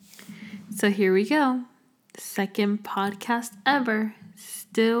So here we go. Second podcast ever.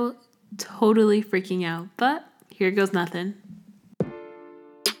 Still totally freaking out, but here goes nothing.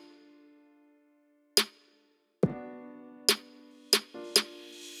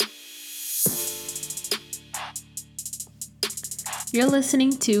 You're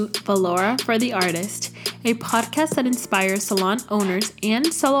listening to Valora for the Artist, a podcast that inspires salon owners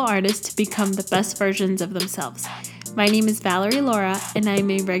and solo artists to become the best versions of themselves. My name is Valerie Laura, and I'm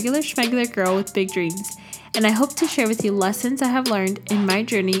a regular schmegular girl with big dreams, and I hope to share with you lessons I have learned in my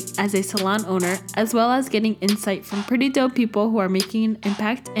journey as a salon owner, as well as getting insight from pretty dope people who are making an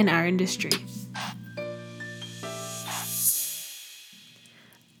impact in our industry.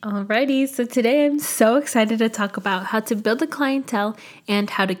 Alrighty, so today I'm so excited to talk about how to build a clientele and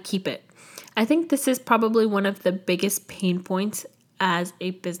how to keep it. I think this is probably one of the biggest pain points as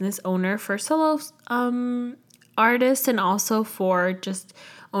a business owner for solo artists and also for just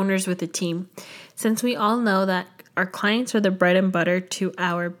owners with a team, since we all know that our clients are the bread and butter to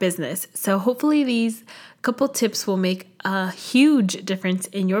our business. So hopefully these couple tips will make a huge difference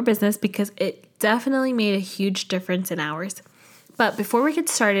in your business, because it definitely made a huge difference in ours. But before we get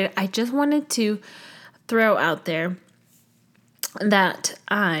started, I just wanted to throw out there that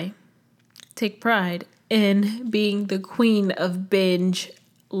I take pride in being the queen of binge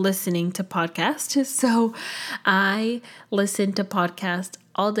listening to podcasts. So I listen to podcasts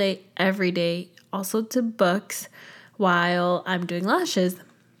all day, every day, also to books while I'm doing lashes.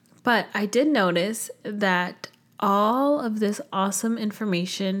 But I did notice that all of this awesome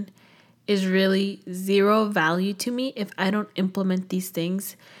information is really zero value to me if I don't implement these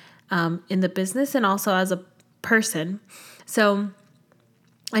things in the business and also as a person. So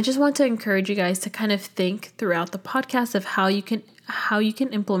I just want to encourage you guys to kind of think throughout the podcast of how you can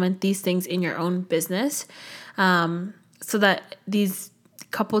implement these things in your own business, so that these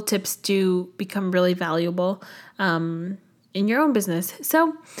couple tips do become really valuable in your own business.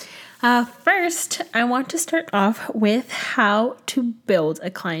 So first, I want to start off with how to build a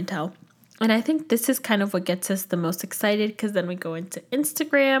clientele. And I think this is kind of what gets us the most excited, because then we go into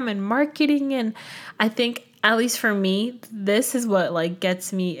Instagram and marketing. And I think, at least for me, this is what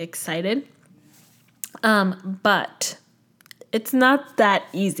gets me excited. But it's not that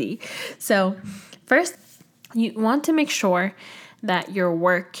easy. So first, you want to make sure that your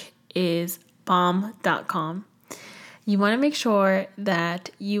work is bomb.com. You want to make sure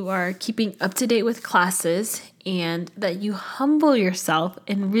that you are keeping up to date with classes and that you humble yourself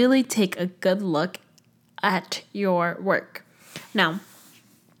and really take a good look at your work. Now,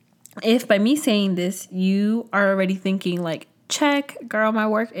 if by me saying this, you are already thinking check, girl, my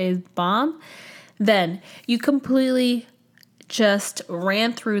work is bomb, then you completely just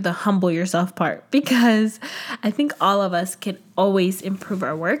ran through the humble yourself part, because I think all of us can always improve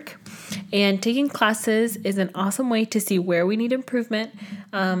our work, and taking classes is an awesome way to see where we need improvement.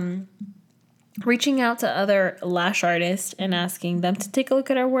 Reaching out to other lash artists and asking them to take a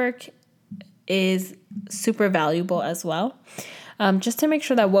look at our work is super valuable as well. Just to make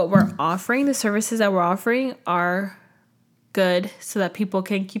sure that what we're offering, the services that we're offering, are good so that people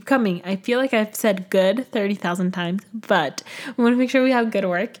can keep coming. I feel like I've said good 30,000 times, but we want to make sure we have good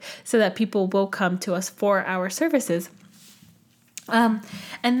work so that people will come to us for our services. And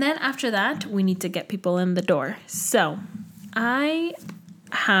then after that, we need to get people in the door. So I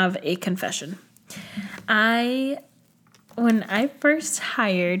have a confession. When I first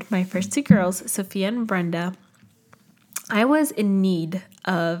hired my first two girls, Sophia and Brenda, I was in need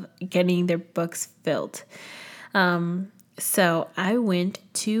of getting their books filled. So I went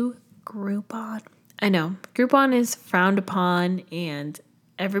to Groupon. I know Groupon is frowned upon and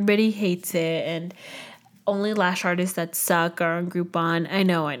everybody hates it, and only lash artists that suck are on Groupon. I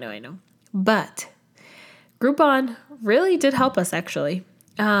know. But Groupon really did help us, actually.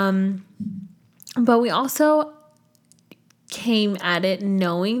 But we also came at it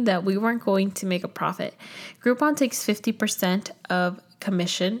knowing that we weren't going to make a profit. Groupon takes 50% of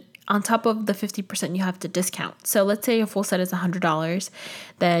commission. On top of the 50% you have to discount. So let's say a full set is $100,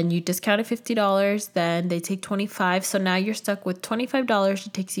 then you discount it $50, then they take $25. So now you're stuck with $25.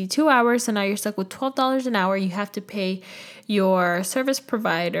 It takes you 2 hours. So now you're stuck with $12 an hour. You have to pay your service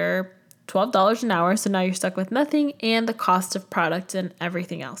provider $12 an hour. So now you're stuck with nothing, and the cost of product and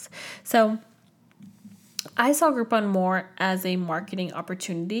everything else. So I saw Groupon more as a marketing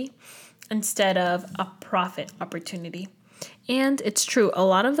opportunity instead of a profit opportunity. And it's true. A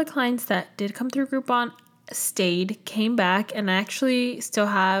lot of the clients that did come through Groupon came back, and I actually still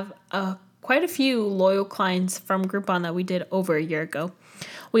have quite a few loyal clients from Groupon that we did over a year ago.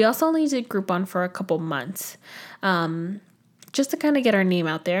 We also only did Groupon for a couple months, just to kind of get our name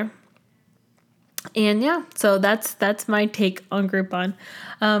out there. And yeah, so that's my take on Groupon.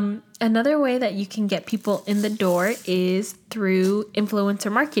 Another way that you can get people in the door is through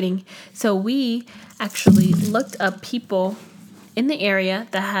influencer marketing. So we actually looked up people in the area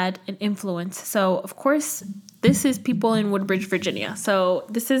that had an influence. So of course, this is people in Woodbridge, Virginia. So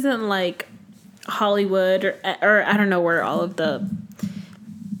this isn't like Hollywood or I don't know where all of the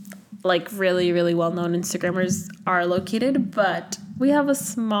like really, really well-known Instagrammers are located, but we have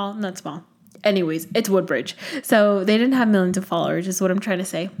not small. Anyways, it's Woodbridge. So they didn't have millions of followers is what I'm trying to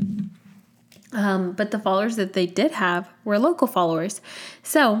say. But the followers that they did have were local followers.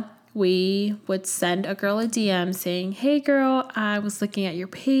 So we would send a girl a DM saying, "Hey girl, I was looking at your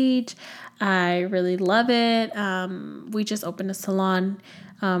page. I really love it. We just opened a salon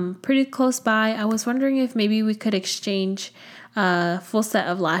pretty close by. I was wondering if maybe we could exchange a full set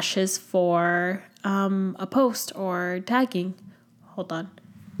of lashes for a post or tagging." Hold on.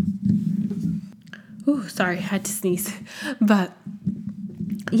 Ooh, sorry, I had to sneeze. But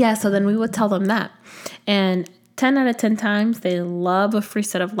yeah, so then we would tell them that. And 10 out of 10 times, they love a free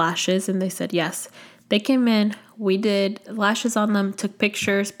set of lashes. And they said yes. They came in, we did lashes on them, took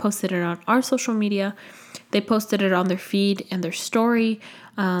pictures, posted it on our social media. They posted it on their feed and their story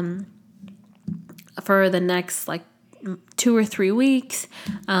for the next like 2 or 3 weeks.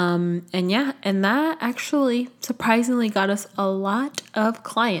 And that actually surprisingly got us a lot of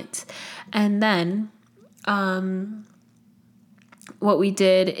clients. And then what we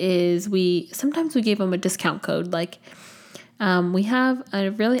did is sometimes we gave them a discount code. Like we have a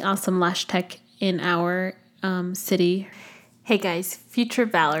really awesome lash tech in our city. Hey guys, future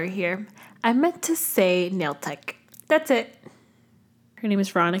Valerie here. I meant to say nail tech. That's it. Her name is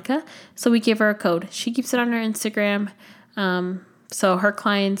Veronica. So we gave her a code. She keeps it on her Instagram. So her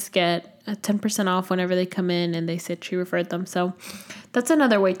clients get a 10% off whenever they come in, and they said she referred them. So that's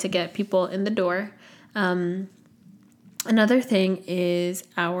another way to get people in the door. Another thing is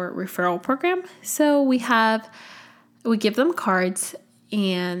our referral program. So we give them cards,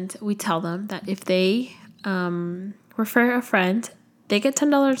 and we tell them that if they refer a friend, they get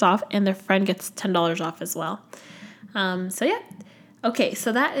 $10 off, and their friend gets $10 off as well. So yeah. Okay,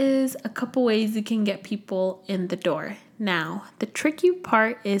 so that is a couple ways you can get people in the door. Now, the tricky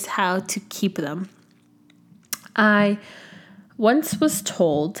part is how to keep them. I once was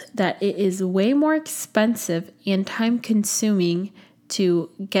told that it is way more expensive and time-consuming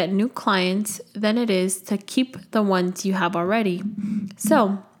to get new clients than it is to keep the ones you have already.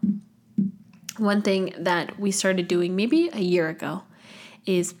 So, one thing that we started doing maybe a year ago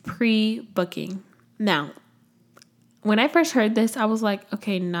is pre-booking. Now, when I first heard this, I was like,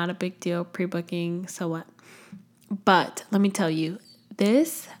 okay, not a big deal, pre-booking, so what? But let me tell you,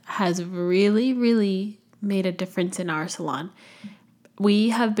 this has really, really made a difference in our salon. We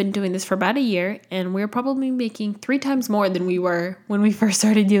have been doing this for about a year, and we're probably making 3 times more than we were when we first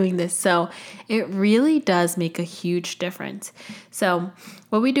started doing this. So it really does make a huge difference. So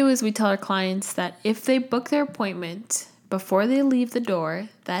what we do is we tell our clients that if they book their appointment before they leave the door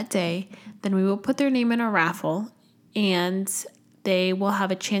that day, then we will put their name in a raffle, and they will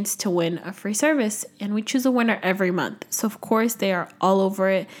have a chance to win a free service. And we choose a winner every month. So of course they are all over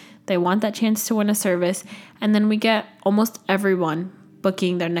it. They want that chance to win a service. And then we get almost everyone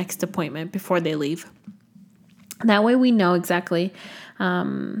booking their next appointment before they leave. That way we know exactly,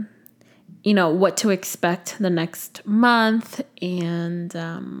 what to expect the next month and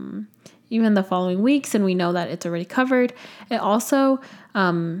even the following weeks. And we know that it's already covered. It also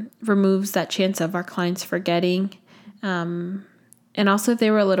removes that chance of our clients forgetting. And also if they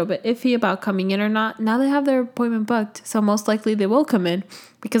were a little bit iffy about coming in or not, now they have their appointment booked. So most likely they will come in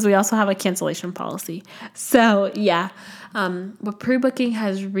because we also have a cancellation policy. So yeah, but pre-booking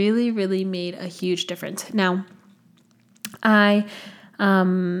has really, really made a huge difference. Now, I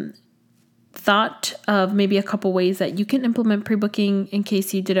thought of maybe a couple ways that you can implement pre-booking in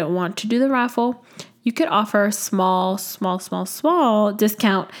case you didn't want to do the raffle. You could offer a small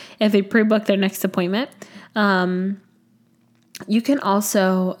discount if they pre-book their next appointment. You can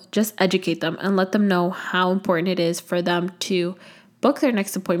also just educate them and let them know how important it is for them to book their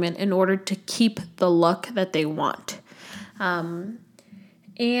next appointment in order to keep the look that they want.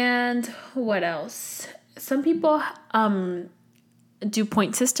 And what else? Some people do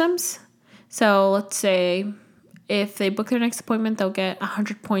point systems. So let's say if they book their next appointment, they'll get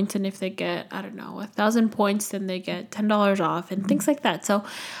 100 points. And if they get, 1,000 points, then they get $10 off and things like that. So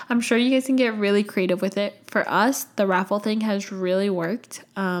I'm sure you guys can get really creative with it. For us, the raffle thing has really worked.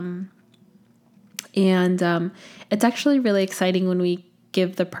 And it's actually really exciting when we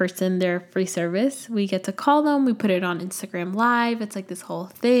give the person their free service. We get to call them. We put it on Instagram Live. It's like this whole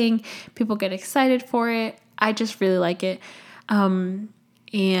thing. People get excited for it. I just really like it. And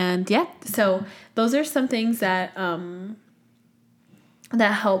yeah, so those are some things that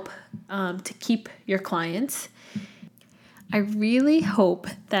that help to keep your clients. I really hope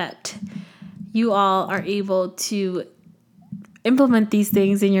that you all are able to implement these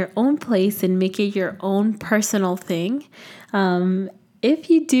things in your own place and make it your own personal thing. If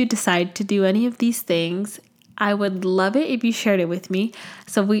you do decide to do any of these things, I would love it if you shared it with me.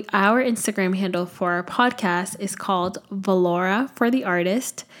 So our Instagram handle for our podcast is called Valora for the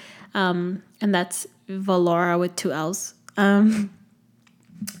Artist. And that's Valora with 2 L's. And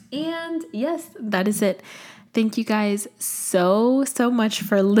yes, that is it. Thank you guys so much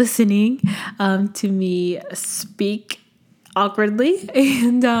for listening to me speak awkwardly.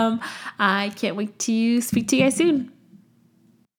 And I can't wait to speak to you guys soon.